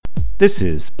This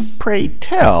is Pray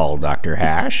Tell, Dr.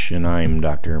 Hash, and I'm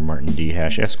Dr. Martin D.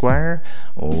 Hash, Esquire,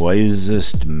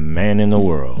 wisest man in the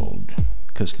world.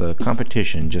 'Cause the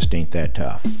competition just ain't that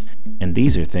tough. And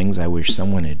these are things I wish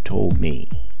someone had told me.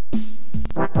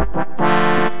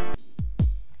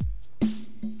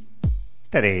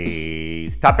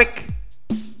 Today's topic,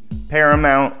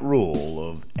 Paramount Rule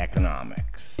of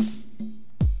Economics.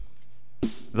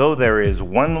 Though there is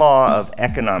one law of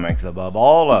economics above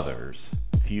all others,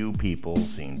 few people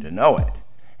seem to know it,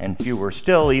 and fewer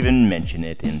still even mention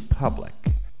it in public.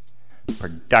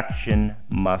 Production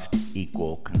must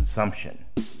equal consumption.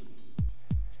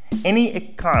 Any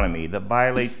economy that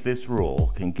violates this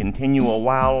rule can continue a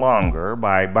while longer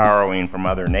by borrowing from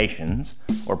other nations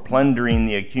or plundering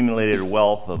the accumulated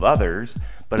wealth of others,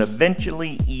 but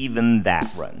eventually even that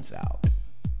runs out.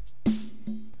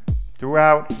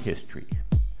 Throughout history,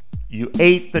 you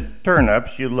ate the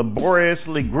turnips you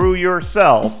laboriously grew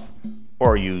yourself,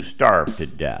 or you starved to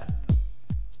death.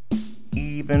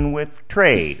 Even with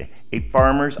trade, a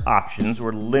farmer's options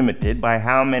were limited by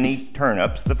how many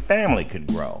turnips the family could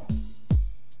grow.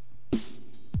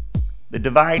 The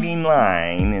dividing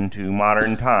line into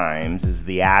modern times is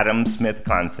the Adam Smith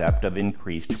concept of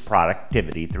increased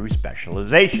productivity through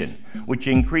specialization, which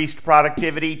increased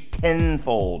productivity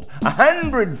tenfold,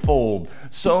 100-fold,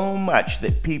 so much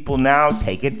that people now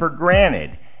take it for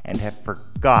granted and have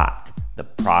forgot the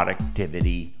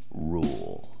productivity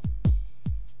rule.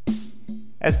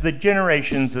 As the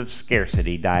generations of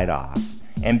scarcity died off,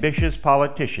 ambitious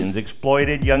politicians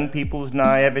exploited young people's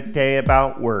naivete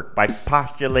about work by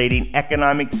postulating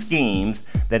economic schemes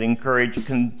that encourage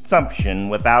consumption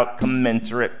without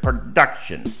commensurate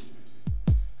production.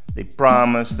 They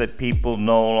promise that people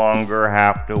no longer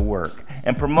have to work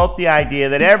and promote the idea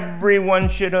that everyone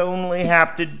should only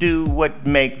have to do what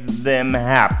makes them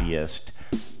happiest,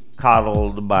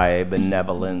 coddled by a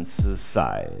benevolent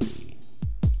society.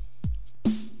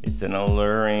 It's an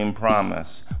alluring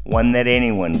promise, one that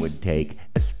anyone would take,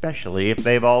 especially if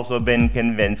they've also been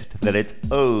convinced that it's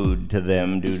owed to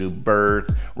them due to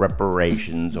birth,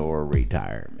 reparations, or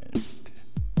retirement.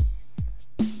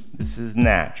 This is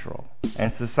natural,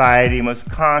 and society must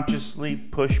consciously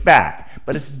push back,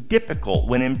 but it's difficult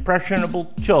when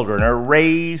impressionable children are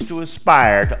raised to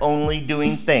aspire to only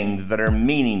doing things that are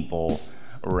meaningful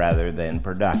rather than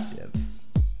productive.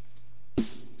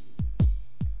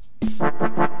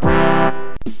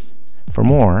 For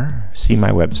more, see my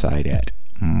website at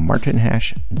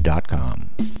martinhash.com.